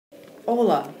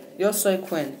Hola, yo soy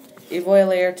Quinn y voy a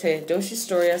leerte dos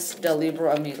historias del libro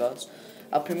Amigos.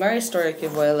 La primera historia que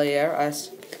voy a leer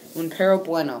es Un perro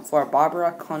bueno por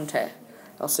Barbara Conte.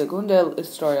 La segunda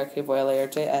historia que voy a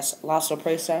leerte es La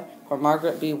sorpresa por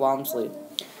Margaret B. Walmsley.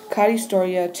 Cada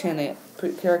historia tiene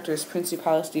caracteres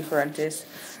principales diferentes,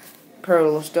 pero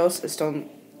los dos son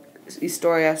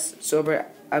historias sobre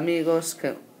amigos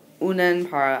que unen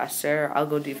para hacer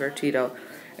algo divertido.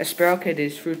 Espero que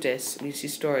disfrutes mis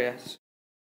historias.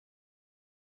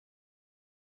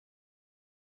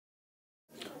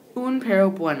 Un perro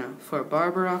bueno por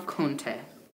Barbara Conte.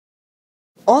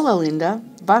 Hola linda,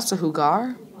 ¿vas a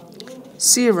jugar?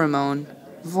 Sí, Ramón,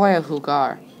 voy a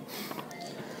jugar.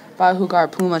 ¿Va a jugar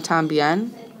Puma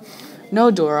también?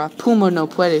 No, Dora, Puma no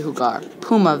puede jugar.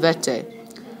 Puma, vete.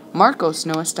 Marcos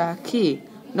no está aquí.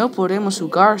 No podemos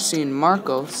jugar sin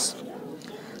Marcos.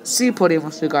 Sí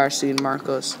podemos jugar sin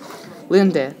Marcos.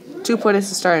 Linda, tú puedes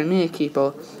estar en mi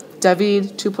equipo.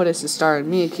 David, tú puedes estar en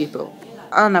mi equipo.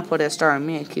 Ana puede estar en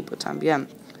mi equipo también.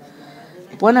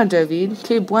 Bueno, David,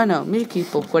 qué bueno, mi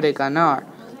equipo puede ganar.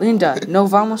 Linda, no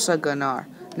vamos a ganar.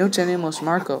 No tenemos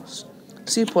Marcos.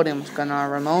 Sí podemos ganar,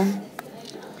 Ramón.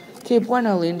 Qué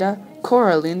bueno, Linda.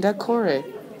 Corre, Linda, corre.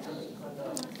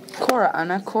 Corre,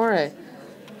 Ana, corre.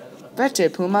 Vete,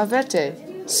 Puma,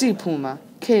 vete. Sí, Puma.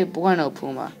 Qué bueno,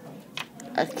 Puma.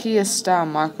 Aquí está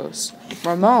Marcos.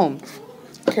 Ramón,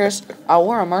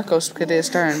 ahora Marcos puede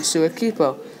estar en su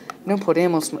equipo. No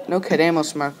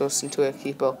queremos Marcos en tu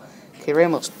equipo.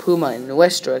 Queremos Puma en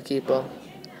nuestro equipo.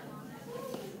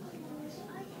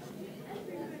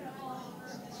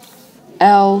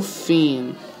 El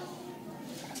fin.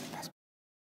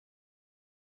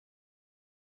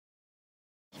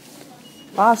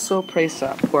 La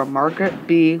sorpresa por Margaret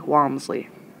B. Walmsley.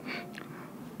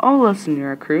 Hola,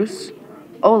 señora Cruz.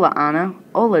 Hola, Ana.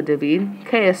 Hola, David.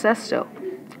 ¿Qué es esto?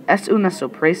 Es una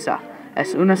sorpresa.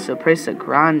 Es una sorpresa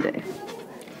grande.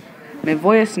 Me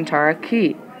voy a sentar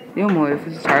aquí. Yo me voy a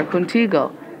sentar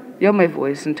contigo. Yo me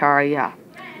voy a sentar allá.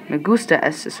 Me gusta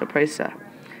esta sorpresa.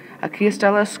 Aquí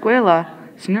está la escuela.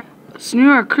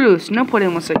 Señora Cruz, no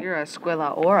podemos ir a la escuela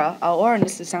ahora. Ahora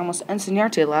necesitamos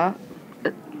enseñarte la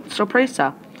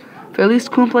sorpresa. Feliz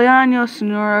cumpleaños,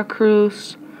 señora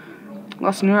Cruz.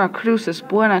 La señora Cruz es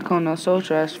buena con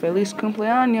nosotras. Feliz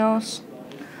cumpleaños.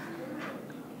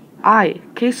 Ay,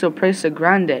 qué sorpresa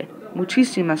grande.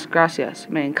 Muchísimas gracias.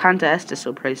 Me encanta esta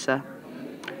sorpresa.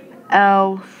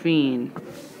 El fin.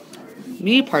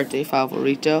 Mi parte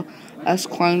favorito es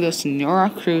cuando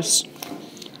señora Cruz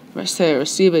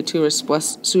recibe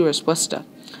su respuesta.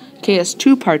 ¿Qué es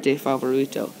tu parte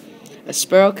favorito?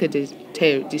 Espero que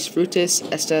te disfrutes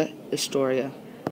esta historia.